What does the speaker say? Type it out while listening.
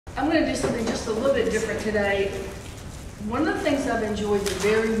I'm going to do something just a little bit different today. One of the things I've enjoyed the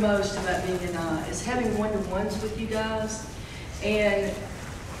very most about BNI is having one-to-ones with you guys and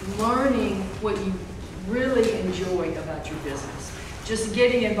learning what you really enjoy about your business. Just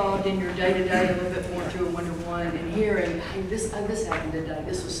getting involved in your day-to-day a little bit more through a one-to-one and hearing, hey, this happened today,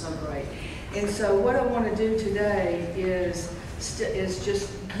 this was so great. And so what I want to do today is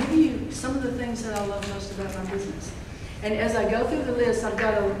just give you some of the things that I love most about my business. And as I go through the list, I've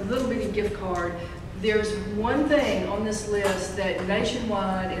got a little bitty gift card. There's one thing on this list that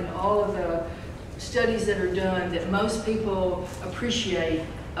nationwide in all of the studies that are done that most people appreciate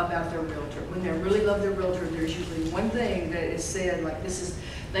about their realtor. When they really love their realtor, there's usually one thing that is said, like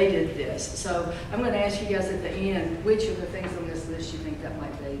they did this. So I'm going to ask you guys at the end which of the things on this list you think that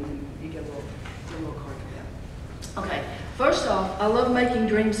might be, and you get a little card for that. Okay, first off, I love making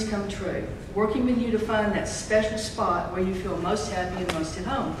dreams come true. Working with you to find that special spot where you feel most happy and most at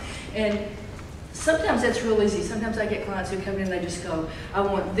home. And sometimes that's real easy. Sometimes I get clients who come in and they just go, I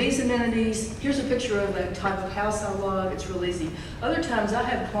want these amenities. Here's a picture of the type of house I love. It's real easy. Other times I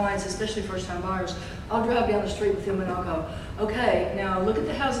have clients, especially first-time buyers, I'll drive down the street with them and I'll go, okay, now look at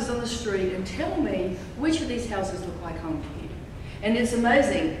the houses on the street and tell me which of these houses look like home to you. And it's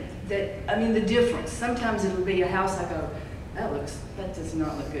amazing that, I mean, the difference. Sometimes it'll be a house I go, that does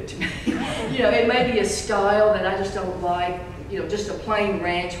not look good to me. You know, it may be a style that I just don't like, you know, just a plain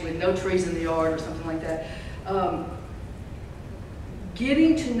ranch with no trees in the yard or something like that.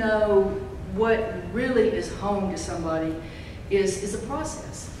 Getting to know what really is home to somebody is a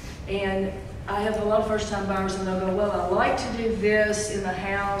process. And I have a lot of first-time buyers and they'll go, well, I like to do this in the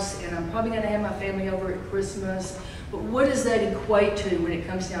house and I'm probably going to have my family over at Christmas. But what does that equate to when it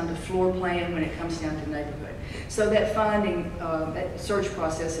comes down to floor plan, when it comes down to neighborhood? So that finding, that search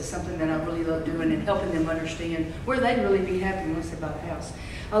process is something that I really love doing and helping them understand where they'd really be happy once they buy a house.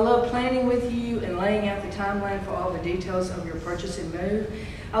 I love planning with you and laying out the timeline for all the details of your purchase and move.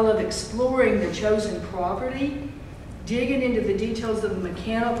 I love exploring the chosen property, digging into the details of the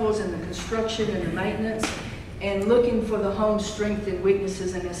mechanicals and the construction and the maintenance, and looking for the home's strengths and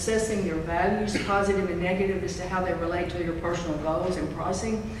weaknesses and assessing their values, positive and negative, as to how they relate to your personal goals and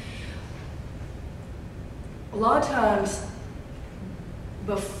pricing. A lot of times,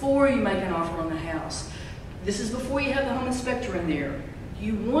 before you make an offer on the house, this is before you have the home inspector in there,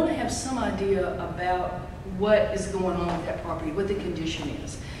 you want to have some idea about what is going on with that property, what the condition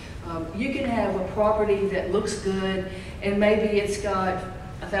is. You can have a property that looks good and maybe it's got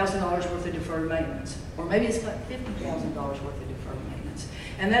 $1,000 worth of deferred maintenance, or maybe it's got $50,000 worth of deferred maintenance.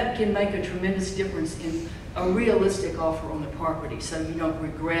 And that can make a tremendous difference in a realistic offer on the property, so you don't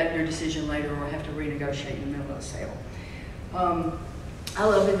regret your decision later or have to renegotiate in the middle of a sale. I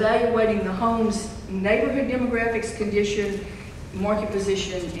love evaluating the home's neighborhood demographics, condition, market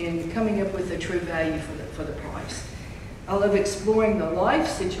position, and coming up with a true value for the price. I love exploring the life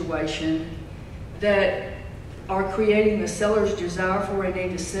situation that are creating the seller's desire for a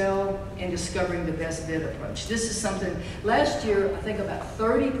need to sell and discovering the best bid approach. This is something, last year, I think about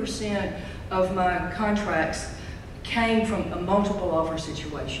 30% of my contracts came from a multiple offer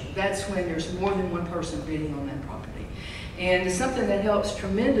situation. That's when there's more than one person bidding on that property. And something that helps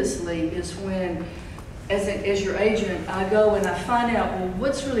tremendously is when, as your agent, I go and I find out, well,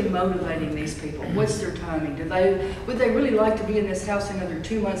 what's really motivating these people? What's their timing? Would they really like to be in this house another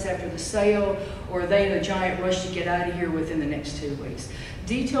 2 months after the sale, or are they in a giant rush to get out of here within the next 2 weeks?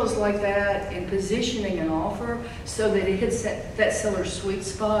 Details like that and positioning an offer so that it hits that seller's sweet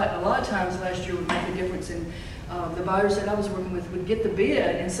spot, a lot of times last year would make a difference in the buyers that I was working with would get the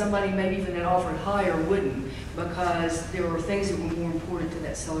bid, and somebody maybe even that offered higher wouldn't, because there were things that were more important to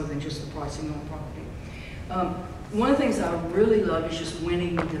that seller than just the pricing on the property. One of the things I really love is just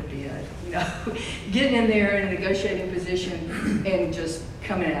winning the bid, you know, getting in there in a negotiating position and just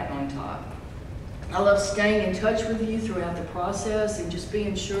coming out on top. I love staying in touch with you throughout the process and just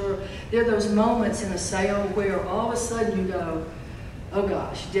being sure. There are those moments in a sale where all of a sudden you go, oh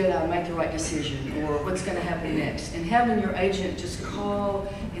gosh, did I make the right decision, or what's going to happen next? And having your agent just call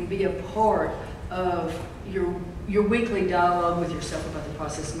and be a part of your weekly dialogue with yourself about the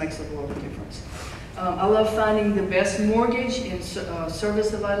process makes a world of difference. I love finding the best mortgage and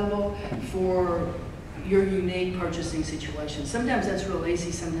service available for your unique purchasing situation. Sometimes that's real easy,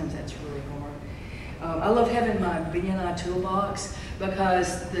 sometimes that's really hard. I love having my BNI toolbox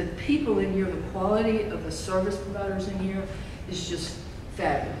because the people in here, the quality of the service providers in here is just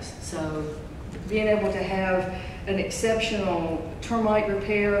fabulous. So being able to have an exceptional termite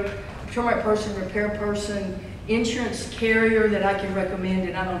person, repair person, insurance carrier that I can recommend,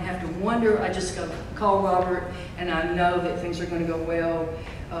 and I don't have to wonder. I just go call Robert, and I know that things are going to go well.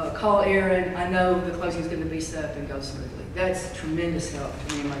 Call Aaron, I know the closing is going to be set up and go smoothly. That's tremendous help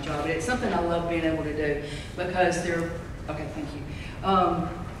to me in my job, and it's something I love being able to do because they're, okay, thank you.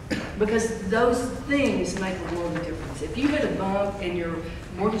 Because those things make a world of difference. If you hit a bump and your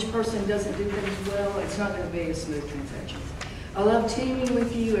mortgage person doesn't do things well, it's not going to be a smooth transaction. I love teaming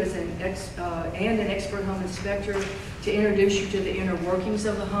with you as an expert home inspector to introduce you to the inner workings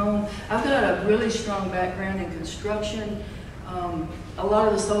of the home. I've got a really strong background in construction. A lot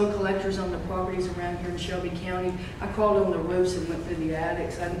of the solar collectors on the properties around here in Shelby County, I crawled on the roofs and went through the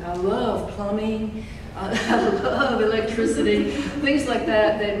attics. I love plumbing. I love electricity, things like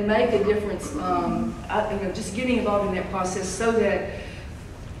that that make a difference. Just getting involved in that process so that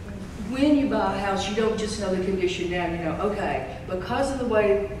when you buy a house, you don't just know the condition now. You know, okay, because of the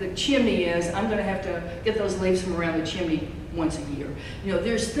way the chimney is, I'm going to have to get those leaves from around the chimney once a year. You know,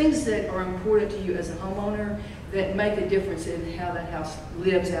 there's things that are important to you as a homeowner that make a difference in how that house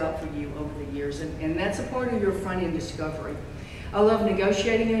lives out for you over the years, and that's a part of your front-end discovery. I love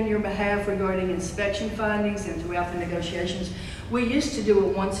negotiating on your behalf regarding inspection findings and throughout the negotiations. We used to do a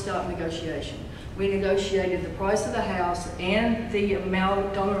one-stop negotiation. We negotiated the price of the house and the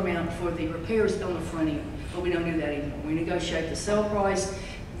dollar amount for the repairs on the front end, but we don't do that anymore. We negotiate the sale price,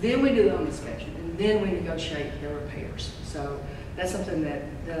 then we do the home inspection, and then we negotiate the repairs. So that's something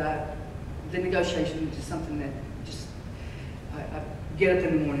the negotiation is something that just I get up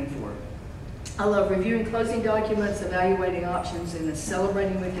in the morning for. I love reviewing closing documents, evaluating options, and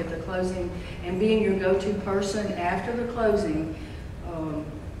celebrating with you at the closing, and being your go-to person after the closing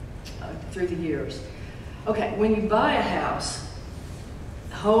through the years. Okay, when you buy a house,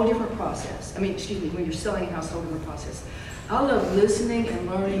 a whole different process. When you're selling a house, a whole different process. I love listening and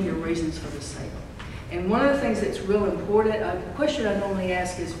learning your reasons for the sale. And one of the things that's real important, a question I normally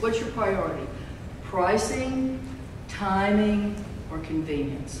ask is, what's your priority? Pricing, timing, or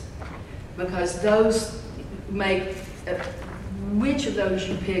convenience? Because those make, which of those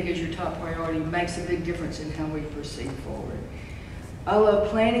you pick as your top priority makes a big difference in how we proceed forward. I love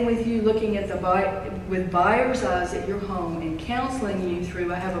planning with you, looking at with buyer's eyes at your home and counseling you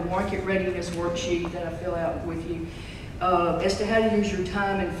through. I have a market readiness worksheet that I fill out with you as to how to use your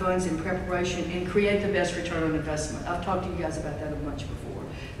time and funds in preparation and create the best return on investment. I've talked to you guys about that a bunch before.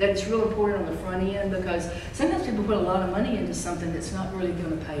 That it's real important on the front end because sometimes people put a lot of money into something that's not really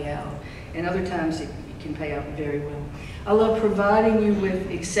going to pay out, and other times it can pay out very well. I love providing you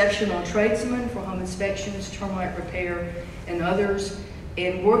with exceptional tradesmen for home inspections, termite repair, and others,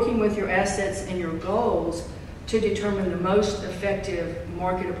 and working with your assets and your goals to determine the most effective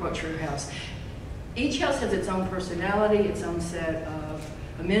market approach for your house. Each house has its own personality, its own set of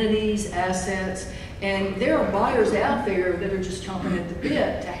amenities, assets, and there are buyers out there that are just chomping at the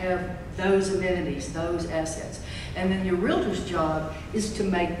bit to have those amenities, those assets. And then your realtor's job is to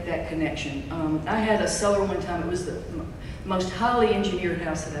make that connection. I had a seller one time, it was the most highly engineered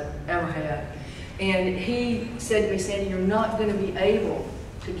house that I've ever had. And he said to me, Sandy, you're not going to be able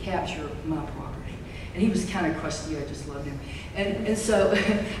to capture my property. And he was kind of crusty, I just loved him. And so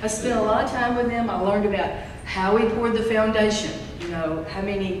I spent a lot of time with him. I learned about how he poured the foundation, you know, how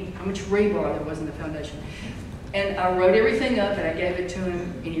much rebar there was in the foundation. And I wrote everything up and I gave it to him,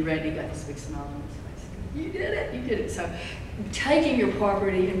 and he read it, he got this big smile on his face. You did it, you did it. So taking your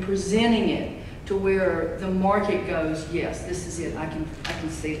property and presenting it to where the market goes, yes, this is it, I can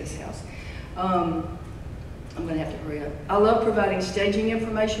see this house. I'm going to have to hurry up. I love providing staging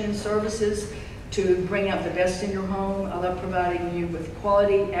information and services to bring out the best in your home. I love providing you with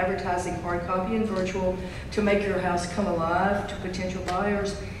quality advertising, hard copy and virtual, to make your house come alive to potential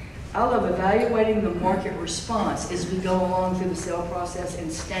buyers. I love evaluating the market response as we go along through the sale process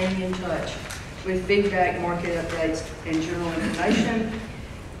and staying in touch with feedback, market updates, and general information.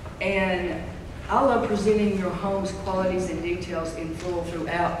 And I love presenting your home's qualities and details in full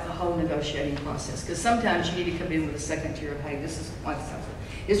throughout the whole negotiating process, because sometimes you need to come in with a second tier of, hey, this is what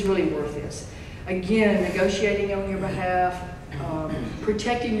it's really worth this. Again, negotiating on your behalf,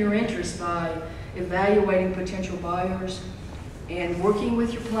 protecting your interests by evaluating potential buyers, and working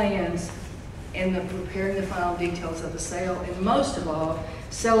with your plans and preparing the final details of the sale, and most of all,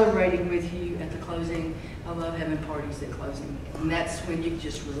 celebrating with you at the closing. I love having parties at closing, and that's when you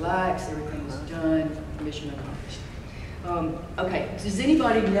just relax, everything is done, mission accomplished. Okay, does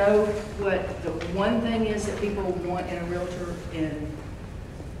anybody know what the one thing is that people want in a realtor and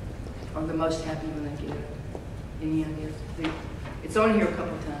are the most happy when they get it? Any ideas? It's on here a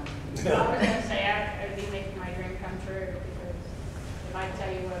couple of times. I was going to say I'd be making my dream come true, because if I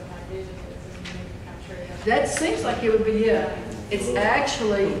tell you what my vision is, it's going to make it come That seems like it would be, yeah. It's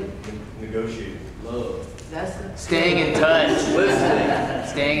actually, Negotiate. Love. that's the. Staying in touch. Listening.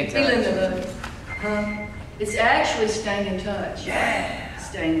 Staying in Feeling touch. the love. Huh? It's actually staying in touch. Yeah.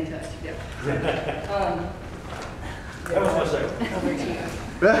 Staying in touch, yeah. That was my second.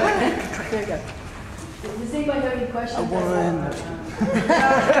 There you go. Does anybody have any questions? I won.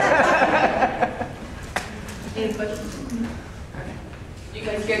 Any questions? You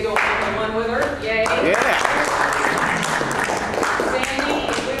guys get going one with her? Yay. Yeah.